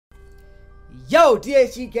Yo,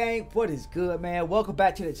 DHG gang, what is good, man? Welcome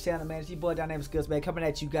back to the channel, man. It's your boy Dynamic Skills, man, coming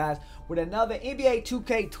at you guys with another NBA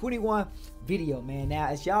 2K21 video, man. Now,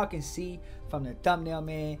 as y'all can see from the thumbnail,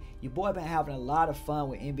 man, your boy been having a lot of fun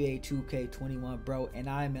with NBA 2K21, bro, and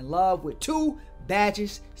I am in love with two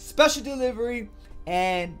badges: special delivery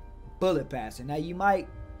and bullet passer. Now, you might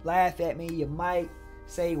laugh at me, you might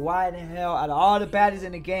say, why in the hell, out of all the badges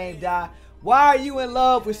in the game, why are you in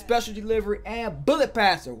love with special delivery and bullet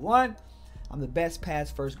passer? One, I'm the best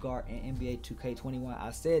pass first guard in NBA 2K21.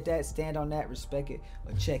 I said that, stand on that, respect it,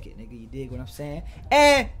 or check it, nigga. You dig what I'm saying?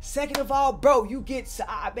 And second of all, bro, you get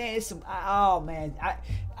man, it's some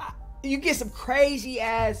you get some crazy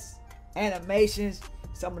ass animations,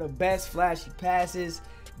 some of the best flashy passes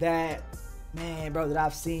that, man, bro, that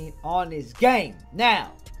I've seen on this game.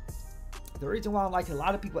 Now, the reason why I'm like, a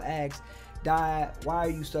lot of people ask, why are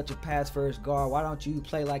you such a pass first guard? Why don't you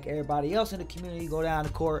play like everybody else in the community? Go down the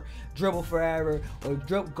court, dribble forever, or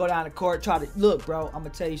go down the court, try to look, bro. I'm gonna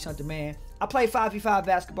tell you something, man. I played 5v5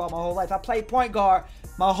 basketball my whole life. I played point guard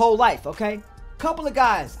my whole life, okay? Couple of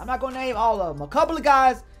guys, I'm not gonna name all of them. A couple of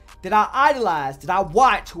guys that I idolized, that I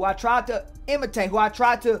watched, who I tried to imitate, who I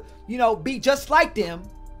tried to, you know, be just like them.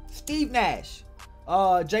 Steve Nash,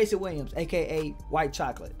 Jason Williams, aka White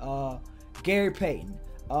Chocolate, Gary Payton,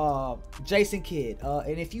 Jason Kidd,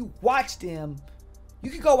 and if you watch them, you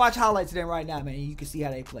can go watch highlights of them right now, man, and you can see how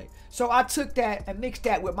they play. So I took that and mixed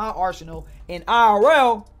that with my arsenal in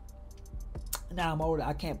IRL. Now I'm older,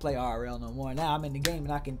 I can't play IRL no more. Now I'm in the game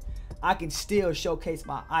and I can still showcase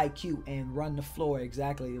my IQ and run the floor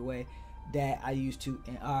exactly the way that I used to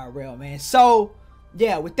in IRL, man. So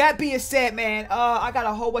yeah, with that being said, man, I got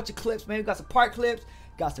a whole bunch of clips, man. We got some park clips,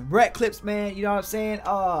 got some rec clips, man. You know what I'm saying?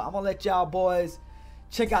 I'm gonna let y'all boys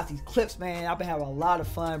check out these clips, man. I've been having a lot of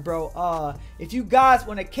fun, bro. If you guys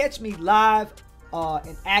want to catch me live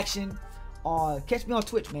in action, catch me on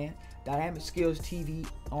Twitch, man. DynamicSkillsTv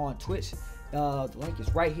on Twitch. The link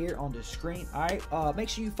is right here on the screen. All right. Make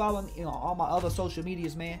sure you follow me on all my other social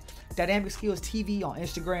medias, man. DynamicSkillsTv on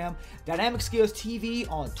Instagram.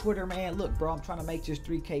 DynamicSkillsTV on Twitter, man. Look, bro, I'm trying to make this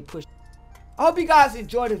 3K push. I hope you guys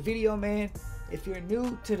enjoyed the video, man. If you're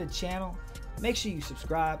new to the channel, make sure you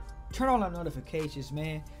subscribe. Turn on our notifications,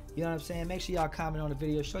 man. You know what I'm saying? Make sure y'all comment on the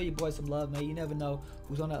video. Show your boy some love, man. You never know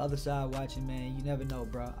who's on the other side watching, man. You never know,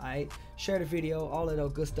 bro. Alright? Share the video. All of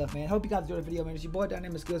those good stuff, man. Hope you guys enjoyed the video, man. It's your boy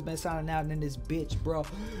Dynamic Skills, man. Signing out and then this bitch, bro.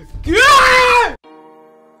 Yeah!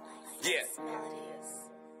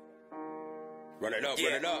 Run it up,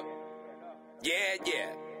 run it up. Yeah,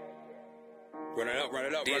 yeah. Run it up, run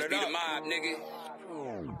it up, run it up. Be the mob, nigga.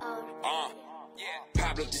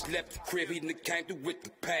 Pablo just left the crib, he came through with the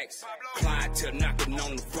packs. Clientele knocking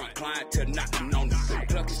on the front, clientele knocking on the front.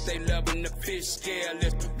 Cluckers, they loving the fish scale,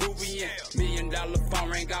 it's the Ruby in. $1 million phone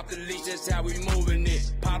ring off the leash, that's how we moving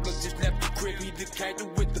it. Pablo just left the crib, he came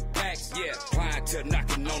through with the packs. Yeah, clientele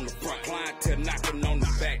knocking on the front, clientele knocking on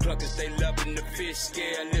the back. Cluckers, they loving the fish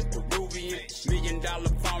scale, it's the Ruby in. $1 million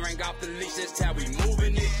phone ring off the leash, that's how we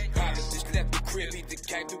moving it. Pablo just left the crib, he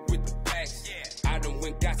came through with the packs. I done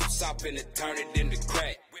went got some soft and it turned it into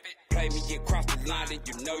crack. Play me across the line and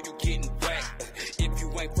you know you getting whacked. If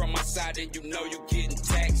you ain't from my side then you know you getting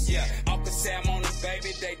taxed. Yeah, Uncle Sam on the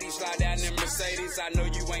baby, they slide down in Mercedes. I know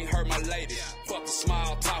you ain't heard my lady. Fuck a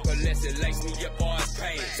small talk unless it lace me up or it's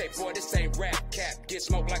pain. Say boy, this ain't rap cap, get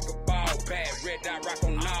smoked like a ball bat. Red dot rock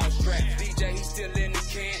on all straps. DJ, he still in the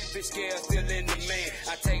can, fish scale still in the man.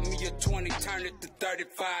 I take me a 20, turn it to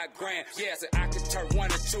 35 grand. Yeah, so I can turn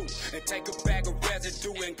 1 or 2 and take a bag of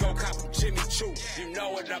residue and go cop from Jimmy Choo. You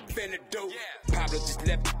know what I'm finna do. Pablo just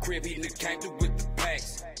left the crib, he came through with the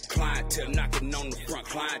packs. Clientele knocking on the front,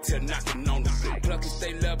 clientele knocking on the front. Cluckers,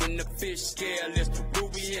 they loving the fish scale, it's the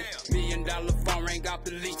Ruby in. $1 million phone ring off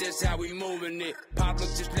the leash, that's how we moving it. Pablo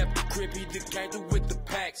just left the crib, he came through with the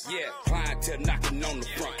packs. Yeah, clientele knocking on the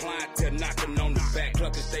front, clientele knocking on the back.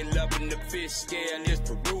 Cluckers, they loving the fish scale, it's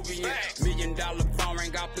the Ruby in. $1 million phone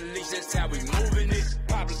ring off the leash, that's how we moving it.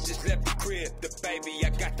 Pablo just left the crib, the baby, I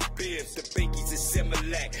got the bibs. The Binkies is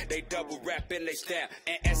Similac, they double rap and they stamp.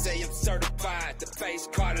 And SAM certified, the face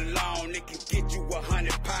card alone, it can get you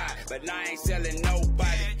 100 pie. But I ain't selling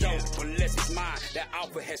nobody dope unless it's mine. That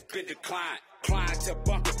offer has been declined. Clientele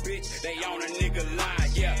bunker, bitch, they on a nigga line,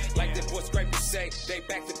 yeah. Like the boy Scraper say, they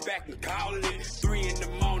back to back and calling it. 3 in the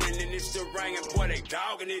morning and it's still ringing, boy, they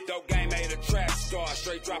dogging it. Dope game made a trap star,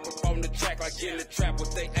 straight drop up on the track like in the trap,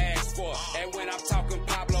 what they asked for. And when I'm talking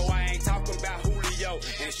Pablo, I ain't talking about Julio.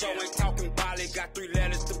 And show ain't talking Bali, got 3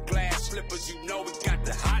 letters to glass slippers, you know we got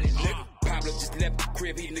the holly, nigga. Pablo just left the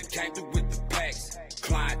crib, he came through with the packs.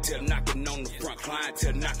 Clientele knocking on the front,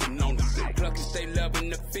 clientele knocking on the front. Pluckers, they loving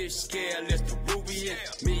the fish scale, it's the Peruvian.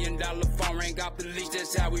 $1 million phone rang off the leash,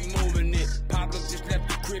 that's how we moving it. Pablo just left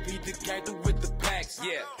the crib, he came through with the packs.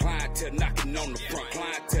 Yeah, clientele knocking on the front,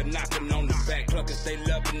 clientele knocking on the back. Pluckers, they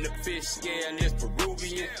loving the fish scale, it's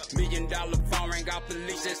Peruvian. $1 million phone rang off the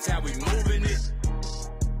leash, that's how we moving it.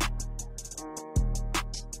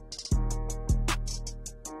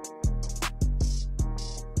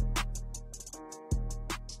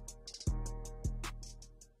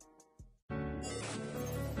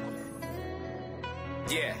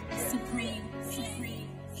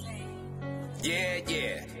 Yeah.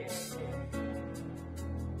 Yeah.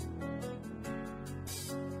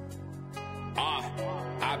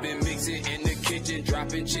 I've been mixing in the kitchen,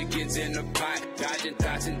 dropping chickens in the pot, dodging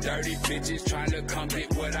thoughts and dirty bitches, trying to come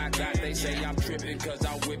get what I got. They say I'm tripping cause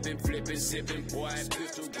I'm whipping, flipping, sipping, boy,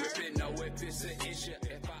 pistol gripping, know if it's an issue.